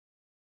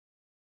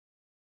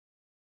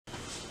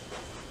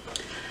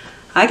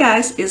Hi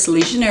guys, it's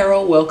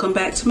Legionero. Welcome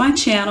back to my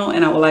channel,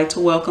 and I would like to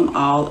welcome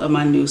all of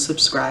my new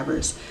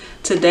subscribers.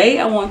 Today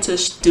I want to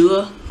do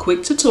a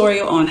quick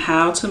tutorial on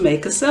how to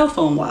make a cell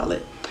phone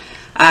wallet.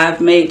 I've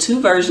made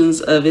two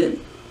versions of it,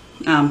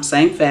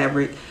 same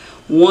fabric.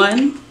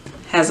 One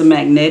has a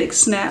magnetic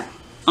snap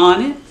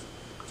on it,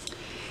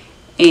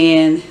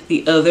 and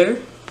the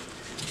other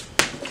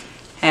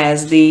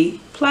has the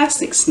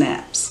plastic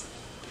snaps.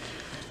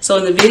 So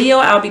in the video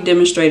I'll be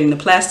demonstrating the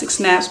plastic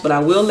snaps, but I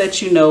will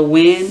let you know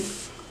when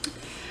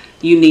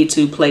you need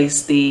to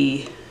place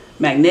the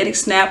magnetic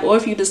snap, or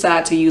if you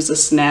decide to use a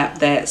snap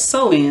that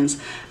sew ends,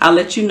 I'll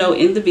let you know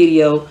in the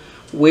video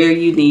where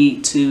you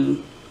need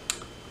to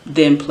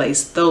then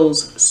place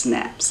those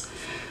snaps.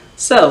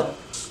 So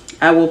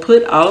I will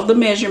put all of the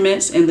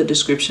measurements in the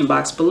description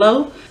box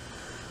below.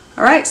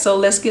 Alright, so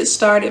let's get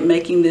started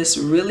making this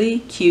really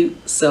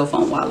cute cell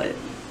phone wallet.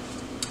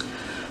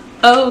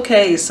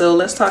 Okay, so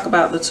let's talk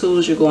about the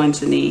tools you're going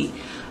to need.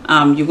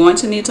 You're going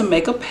to need to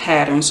make a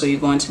pattern, so you're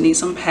going to need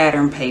some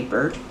pattern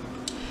paper.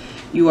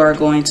 You are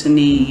going to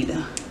need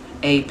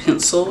a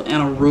pencil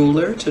and a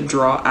ruler to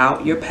draw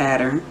out your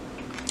pattern.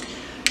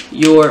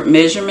 Your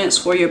measurements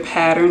for your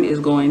pattern is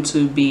going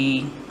to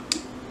be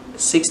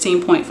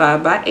 16.5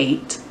 by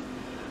 8,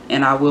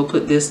 and I will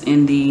put this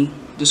in the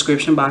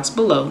description box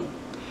below.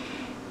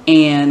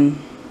 And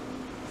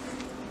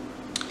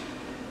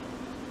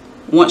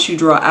once you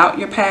draw out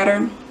your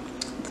pattern,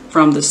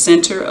 from the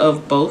center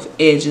of both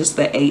edges,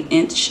 the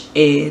 8-inch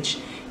edge,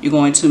 you're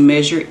going to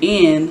measure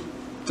in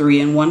 3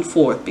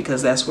 1/4,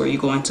 because that's where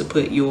you're going to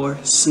put your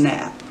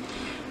snap.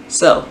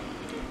 So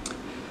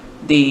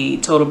the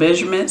total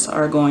measurements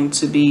are going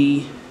to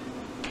be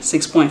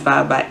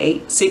 16.5 by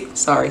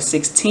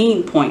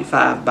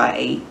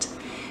 8,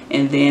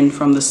 and then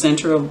from the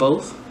center of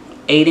both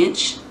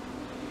 8-inch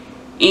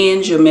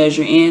ends, you'll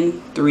measure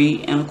in 3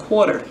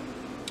 1/4.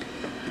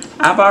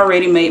 I've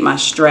already made my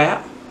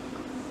strap.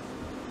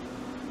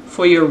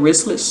 For your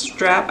wristlet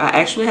strap, I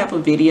actually have a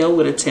video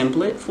with a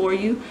template for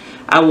you.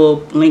 I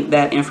will link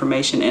that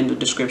information in the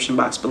description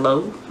box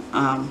below,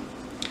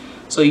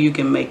 so you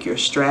can make your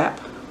strap.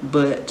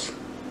 But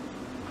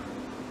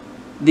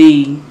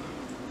the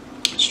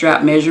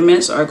strap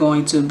measurements are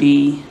going to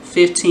be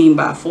 15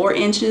 by 4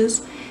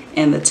 inches,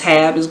 and the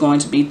tab is going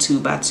to be 2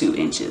 by 2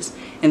 inches.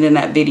 And then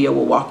that video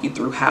will walk you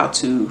through how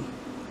to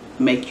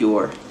make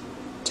your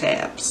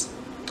tabs.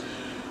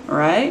 All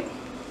right.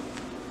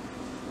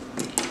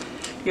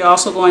 You're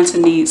also going to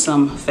need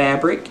some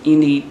fabric. You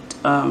need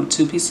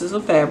 2 pieces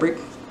of fabric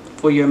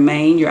for your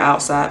main, your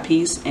outside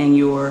piece, and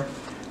your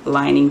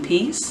lining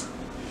piece.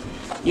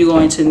 You're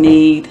going to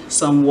need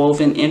some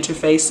woven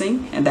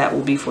interfacing, and that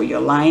will be for your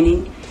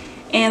lining,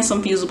 and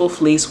some fusible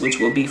fleece, which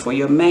will be for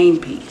your main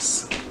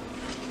piece.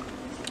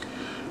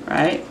 All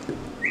right.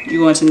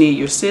 You're going to need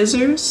your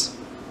scissors,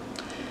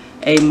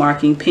 a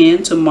marking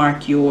pen to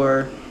mark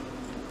your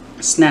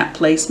snap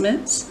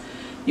placements.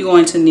 You're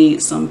going to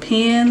need some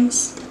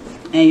pins.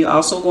 And you're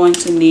also going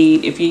to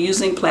need, if you're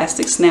using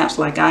plastic snaps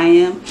like I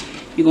am,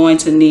 you're going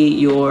to need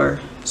your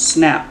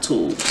snap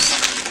tools.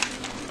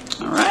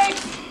 All right.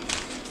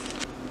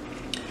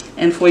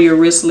 And for your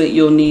wristlet,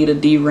 you'll need a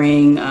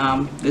D-ring.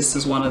 This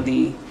is one of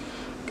the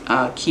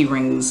key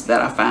rings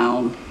that I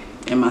found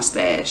in my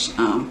stash.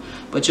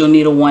 But you'll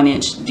need a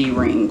 1-inch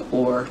D-ring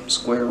or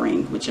square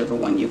ring, whichever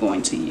one you're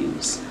going to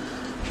use.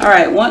 All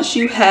right, once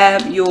you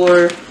have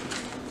your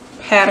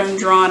pattern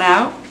drawn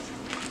out,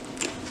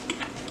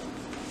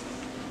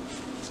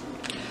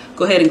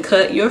 go ahead and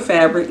cut your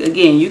fabric.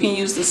 Again, you can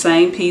use the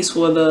same piece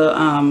for the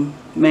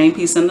main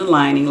piece and the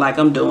lining like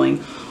I'm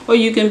doing, or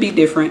you can be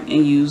different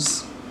and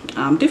use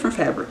different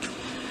fabric.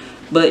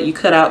 But you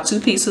cut out 2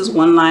 pieces,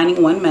 1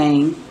 lining, 1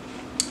 main.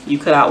 You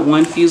cut out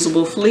 1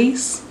 fusible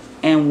fleece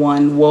and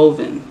 1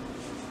 woven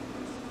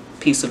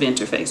piece of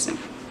interfacing.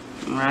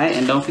 All right,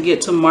 and don't forget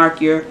to mark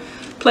your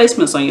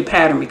placements on your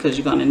pattern, because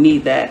you're going to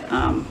need that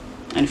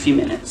in a few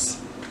minutes.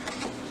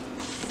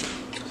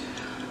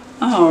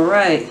 All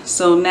right,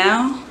 so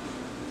now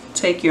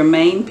take your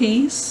main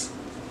piece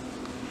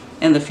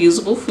and the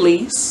fusible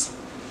fleece.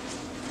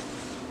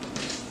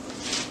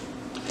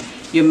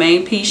 Your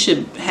main piece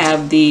should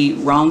have the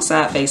wrong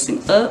side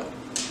facing up.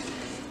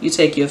 You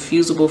take your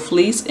fusible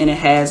fleece, and it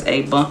has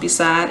a bumpy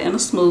side and a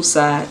smooth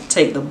side.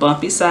 Take the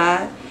bumpy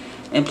side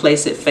and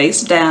place it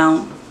face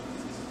down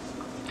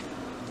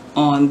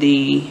on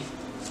the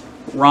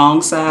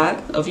wrong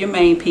side of your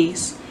main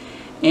piece,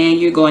 and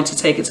you're going to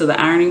take it to the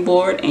ironing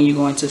board, and you're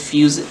going to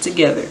fuse it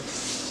together.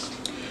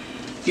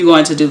 You're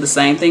going to do the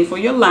same thing for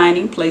your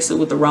lining. Place it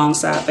with the wrong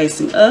side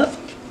facing up.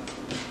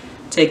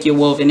 Take your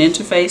woven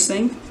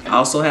interfacing,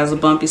 also has a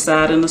bumpy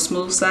side and a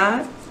smooth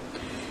side.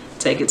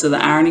 Take it to the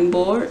ironing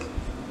board.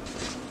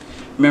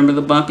 Remember,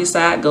 the bumpy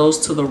side goes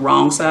to the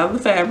wrong side of the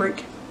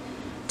fabric.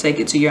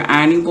 Take it to your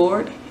ironing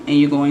board, and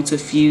you're going to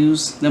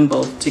fuse them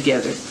both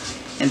together.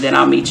 And then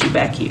I'll meet you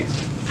back here.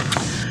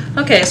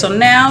 Okay, so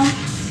now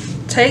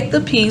take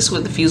the piece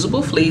with the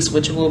fusible fleece,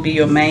 which will be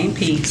your main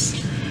piece,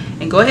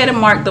 and go ahead and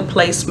mark the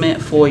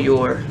placement for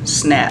your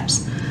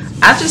snaps.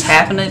 I just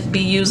happen to be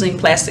using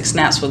plastic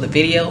snaps for the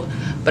video,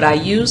 but I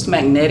used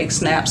magnetic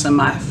snaps in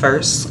my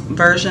first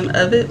version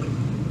of it.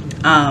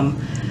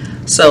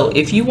 So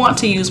if you want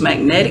to use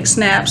magnetic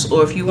snaps,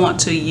 or if you want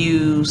to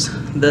use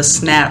the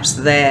snaps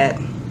that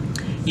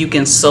you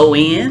can sew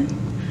in,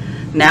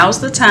 now's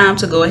the time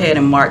to go ahead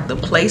and mark the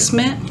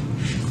placement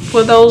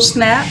for those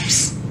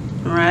snaps.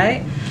 All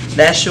right,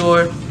 that's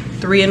your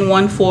 3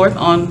 1/4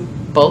 on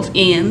both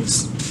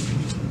ends.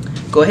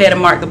 Go ahead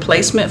and mark the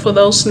placement for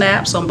those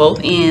snaps on both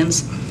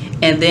ends,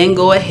 and then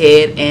go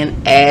ahead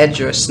and add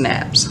your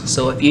snaps.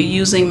 So if you're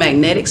using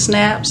magnetic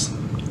snaps,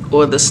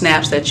 or the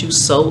snaps that you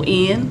sew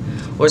in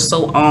or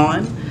sew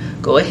on,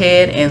 go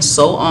ahead and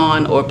sew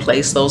on or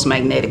place those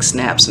magnetic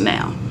snaps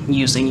now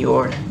using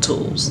your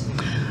tools.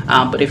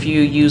 But if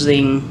you're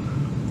using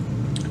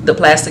the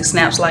plastic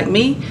snaps like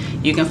me,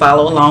 you can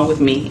follow along with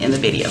me in the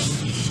video.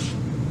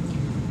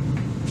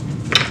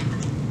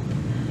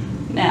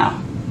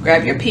 Now,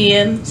 grab your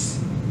pins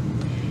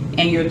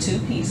and your 2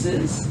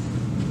 pieces.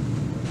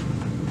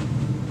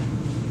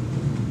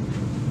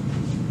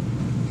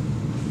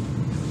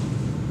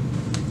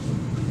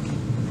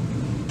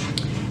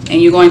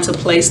 And you're going to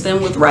place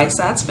them with right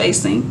sides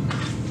facing.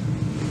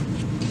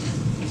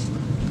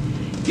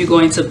 You're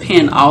going to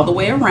pin all the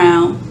way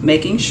around,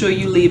 making sure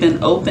you leave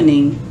an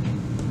opening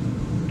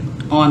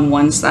on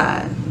one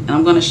side. And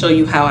I'm going to show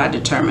you how I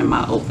determine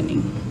my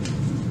opening.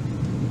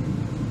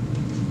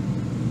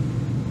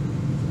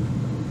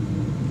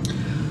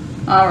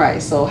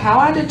 Alright, so how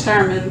I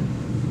determine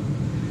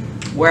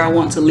where I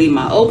want to leave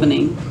my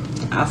opening,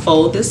 I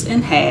fold this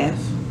in half,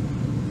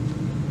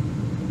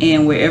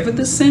 and wherever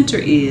the center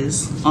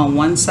is on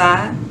one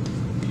side,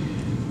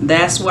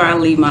 that's where I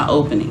leave my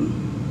opening,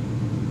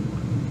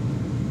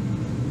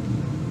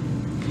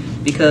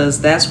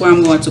 because that's where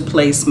I'm going to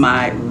place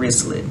my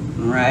wristlet.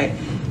 All right,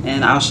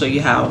 and I'll show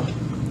you how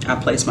I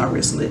place my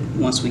wristlet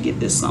once we get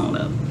this sewn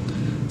up.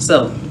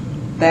 So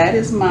that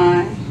is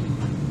my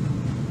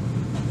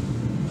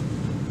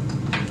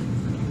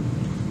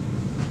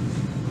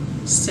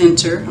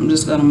center. I'm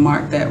just going to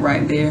mark that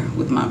right there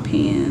with my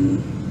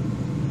pen,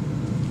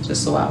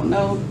 just so I'll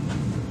know.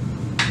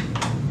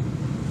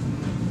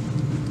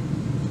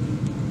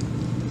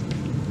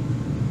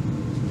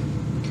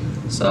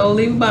 So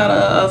leave about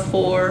a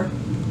 4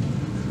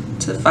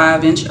 to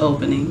 5 inch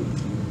opening.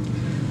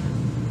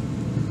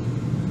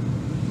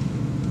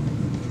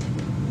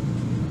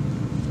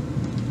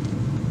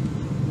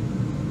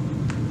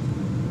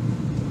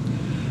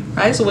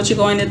 Right, so what you're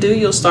going to do,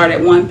 you'll start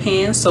at one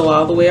pin, sew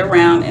all the way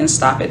around, and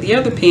stop at the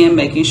other pin,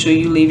 making sure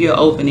you leave your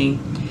opening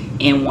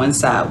in one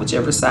side,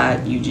 whichever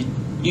side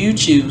you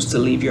choose to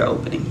leave your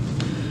opening.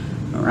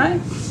 All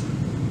right,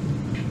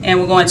 and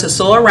we're going to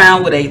sew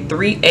around with a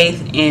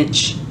 3/8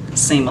 inch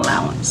seam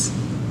allowance.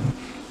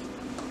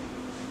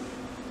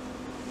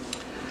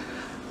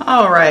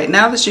 All right,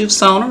 now that you've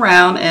sewn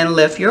around and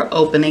left your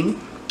opening,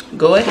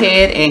 go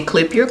ahead and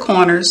clip your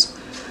corners.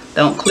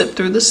 Don't clip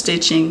through the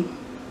stitching,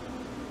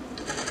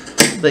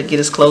 but get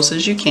as close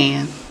as you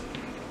can.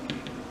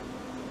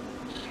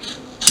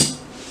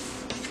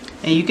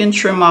 And you can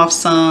trim off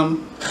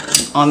some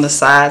on the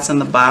sides and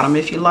the bottom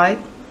if you like.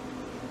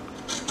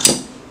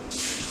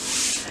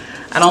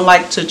 I don't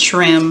like to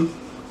trim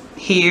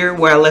here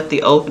where I left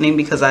the opening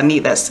because I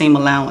need that seam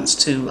allowance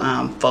to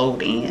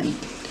fold in.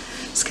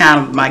 It's kind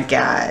of my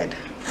guide.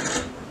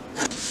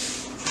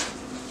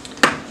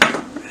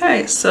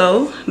 Alright,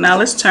 so now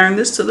let's turn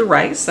this to the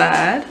right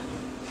side.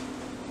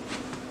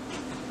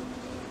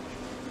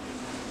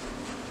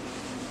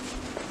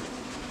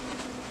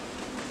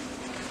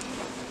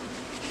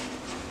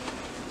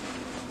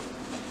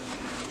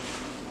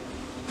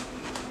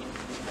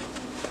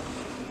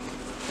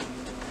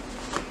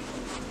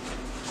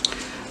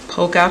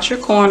 Poke out your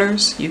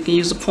corners. You can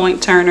use a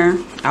point turner.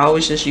 I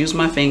always just use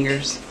my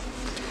fingers.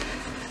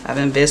 I've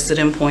invested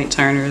in point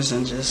turners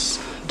and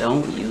just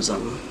don't use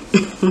them.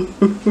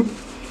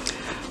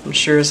 I'm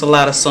sure it's a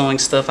lot of sewing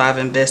stuff I've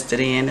invested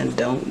in and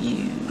don't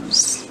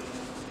use.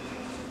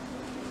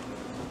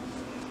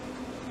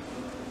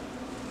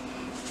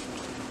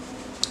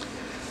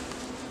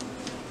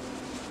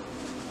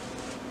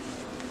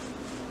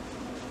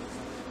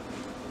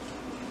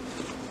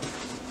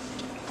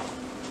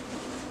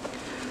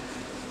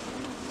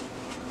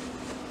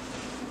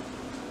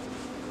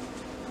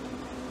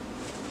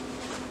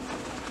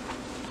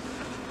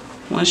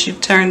 Once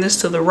you've turned this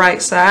to the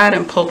right side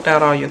and poked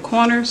out all your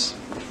corners,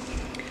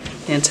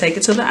 then take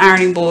it to the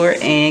ironing board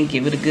and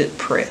give it a good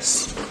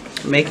press,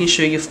 making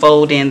sure you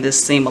fold in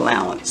this seam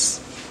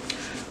allowance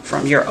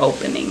from your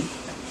opening.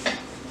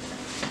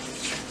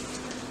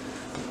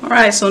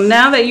 Alright, so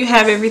now that you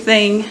have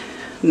everything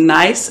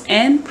nice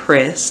and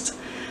pressed,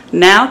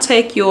 now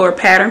take your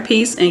pattern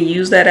piece and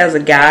use that as a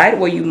guide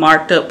where you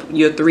marked up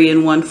your 3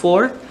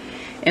 1/4,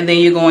 and then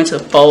you're going to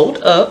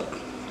fold up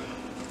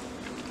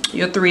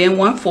your 3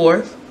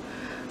 1/4.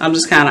 I'm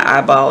just kind of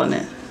eyeballing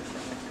it,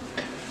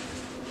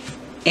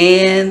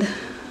 and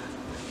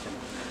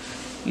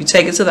you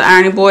take it to the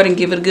ironing board and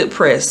give it a good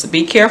press.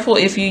 Be careful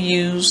if you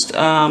used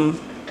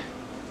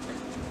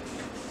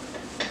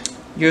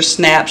your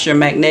snaps, your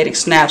magnetic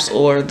snaps,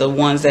 or the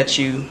ones that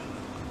you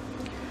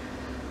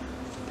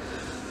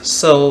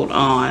sewed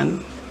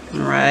on. All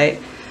right,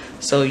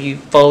 so you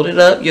fold it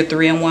up your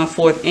 3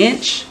 1/4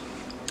 inch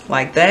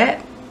like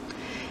that,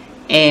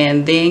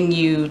 and then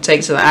you take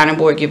it to the ironing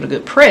board, give it a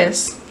good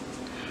press.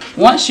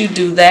 Once you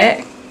do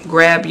that,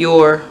 grab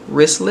your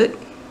wristlet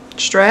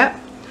strap,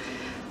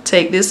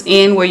 take this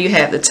in where you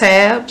had the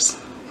tabs,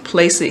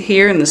 place it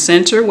here in the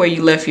center where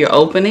you left your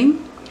opening,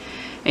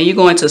 and you're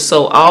going to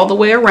sew all the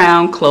way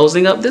around,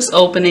 closing up this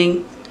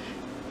opening.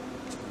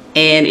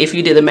 And if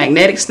you did the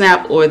magnetic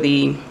snap or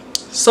the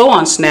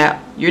sew-on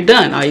snap, you're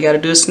done. All you got to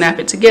do is snap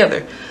it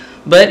together.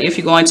 But if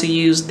you're going to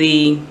use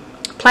the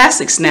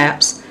plastic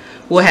snaps,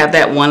 we'll have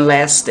that one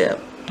last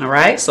step. All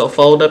right, so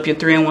fold up your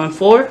 3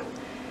 1/4,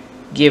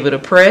 give it a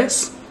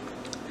press,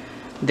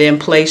 then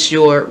place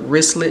your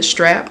wristlet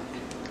strap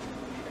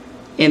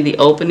in the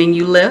opening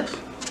you left,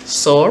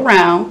 sew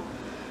around,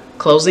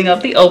 closing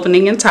up the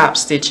opening and top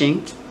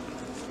stitching,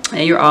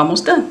 and you're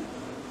almost done.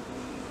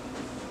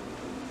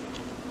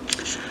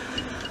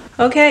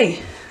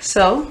 Okay,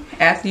 so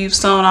after you've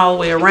sewn all the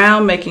way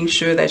around, making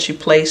sure that you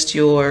placed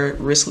your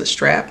wristlet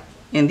strap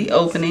in the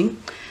opening,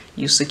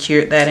 you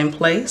secured that in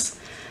place.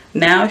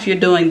 Now if you're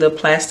doing the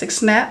plastic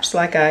snaps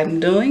like I'm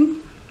doing,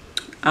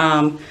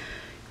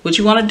 what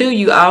you want to do,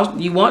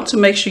 you want to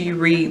make sure you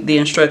read the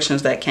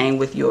instructions that came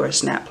with your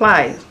snap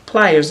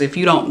pliers if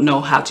you don't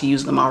know how to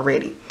use them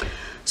already.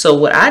 So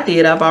what I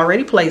did, I've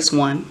already placed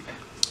one.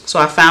 So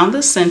I found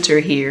the center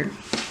here.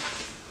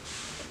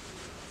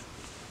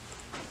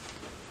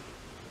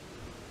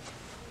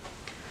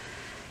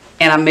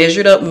 And I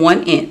measured up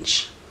 1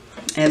 inch.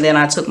 And then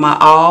I took my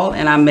awl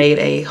and I made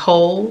a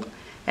hole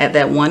at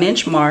that 1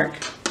 inch mark.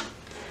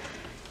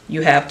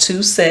 You have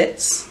 2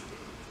 sets,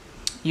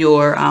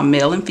 your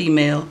male and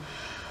female,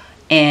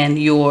 and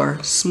your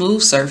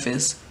smooth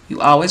surface. You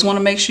always want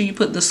to make sure you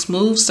put the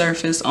smooth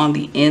surface on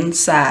the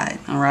inside,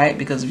 all right?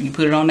 Because if you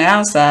put it on the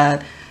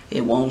outside,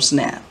 it won't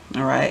snap,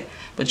 all right?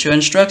 But your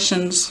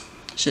instructions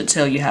should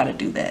tell you how to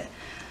do that.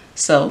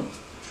 So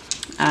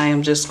I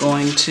am just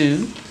going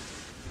to,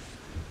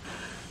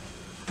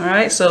 all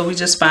right, so we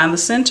just find the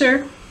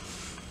center.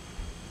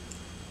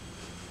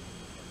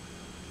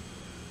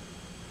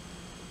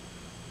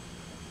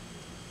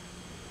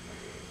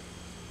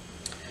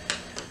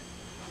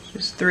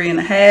 Just 3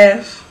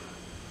 1/2.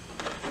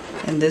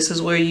 And this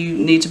is where you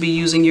need to be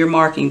using your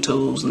marking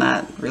tools,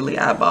 not really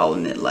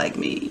eyeballing it like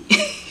me.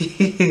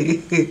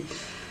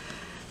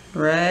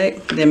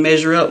 Right, then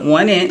measure up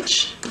 1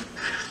 inch.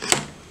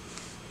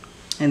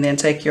 And then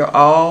take your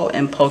awl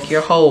and poke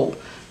your hole.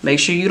 Make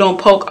sure you don't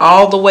poke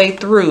all the way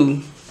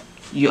through.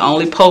 You're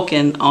only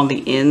poking on the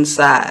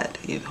inside.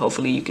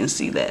 Hopefully you can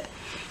see that.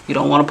 You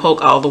don't want to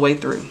poke all the way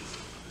through.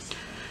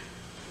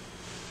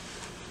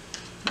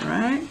 All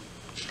right.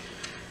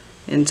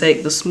 And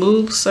take the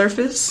smooth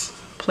surface,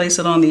 place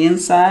it on the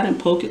inside and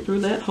poke it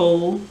through that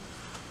hole.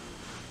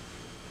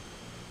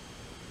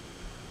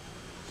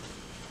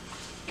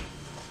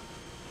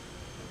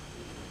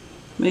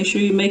 Make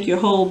sure you make your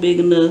hole big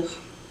enough.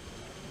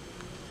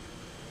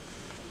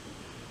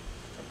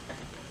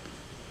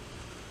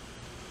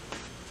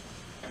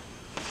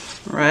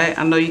 Right,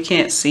 I know you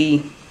can't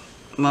see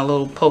my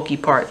little pokey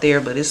part there,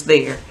 but it's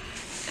there.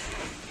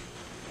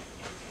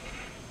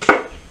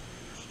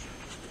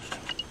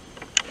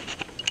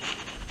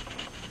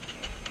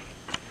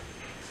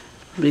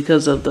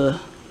 Because of the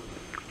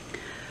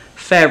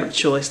fabric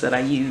choice that I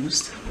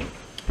used,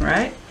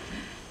 right?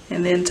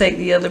 And then take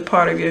the other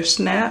part of your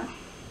snap,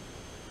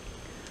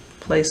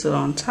 place it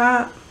on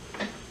top,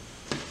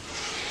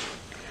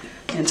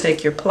 and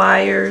take your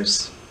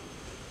pliers.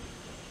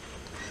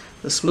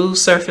 The smooth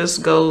surface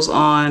goes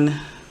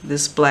on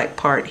this black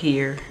part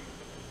here.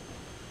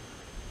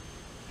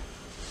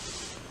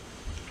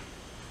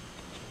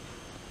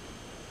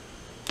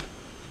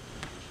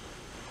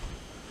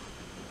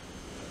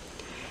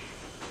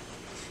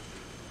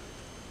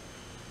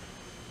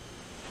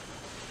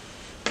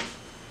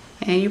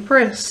 And you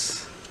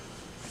press.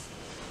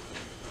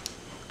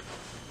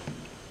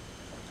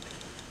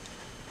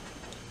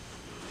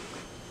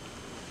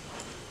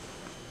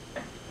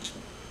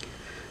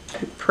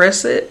 You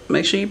press it.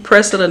 Make sure you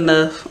press it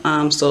enough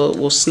so it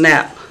will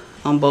snap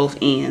on both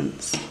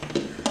ends.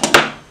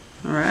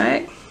 All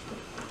right.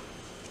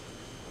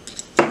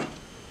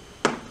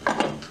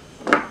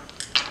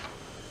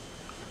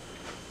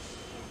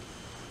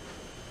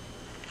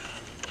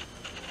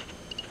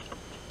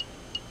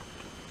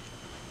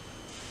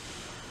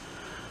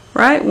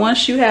 Right,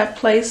 once you have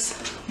placed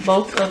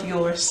both of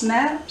your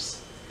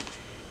snaps,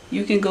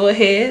 you can go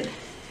ahead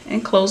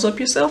and close up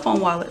your cell phone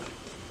wallet.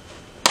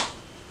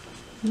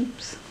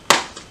 Oops.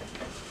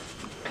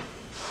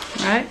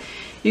 All right,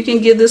 you can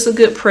give this a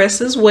good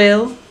press as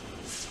well.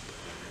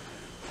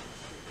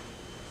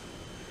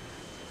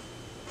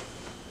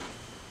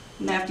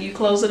 And after you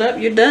close it up,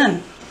 you're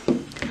done.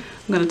 I'm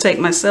going to take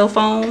my cell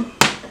phone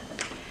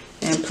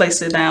and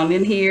place it down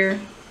in here.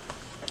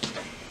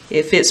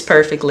 It fits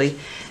perfectly.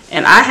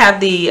 And I have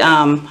the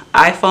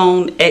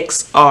iPhone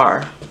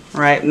XR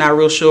right? Not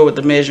real sure what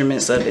the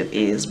measurements of it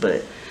is,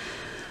 but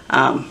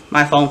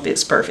my phone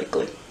fits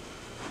perfectly.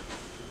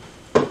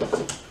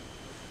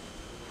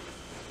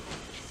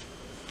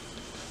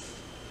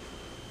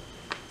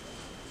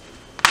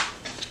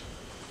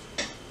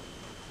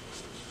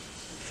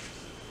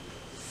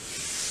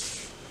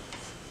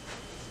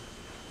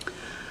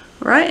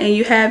 Right, and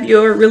you have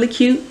your really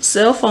cute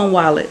cell phone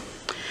wallet.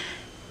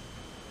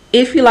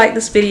 If you like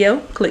this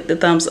video, click the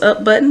thumbs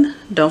up button.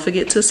 Don't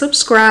forget to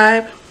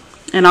subscribe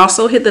and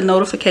also hit the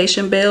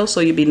notification bell so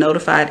you'll be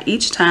notified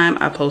each time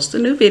I post a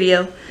new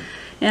video.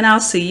 And I'll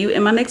see you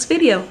in my next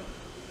video.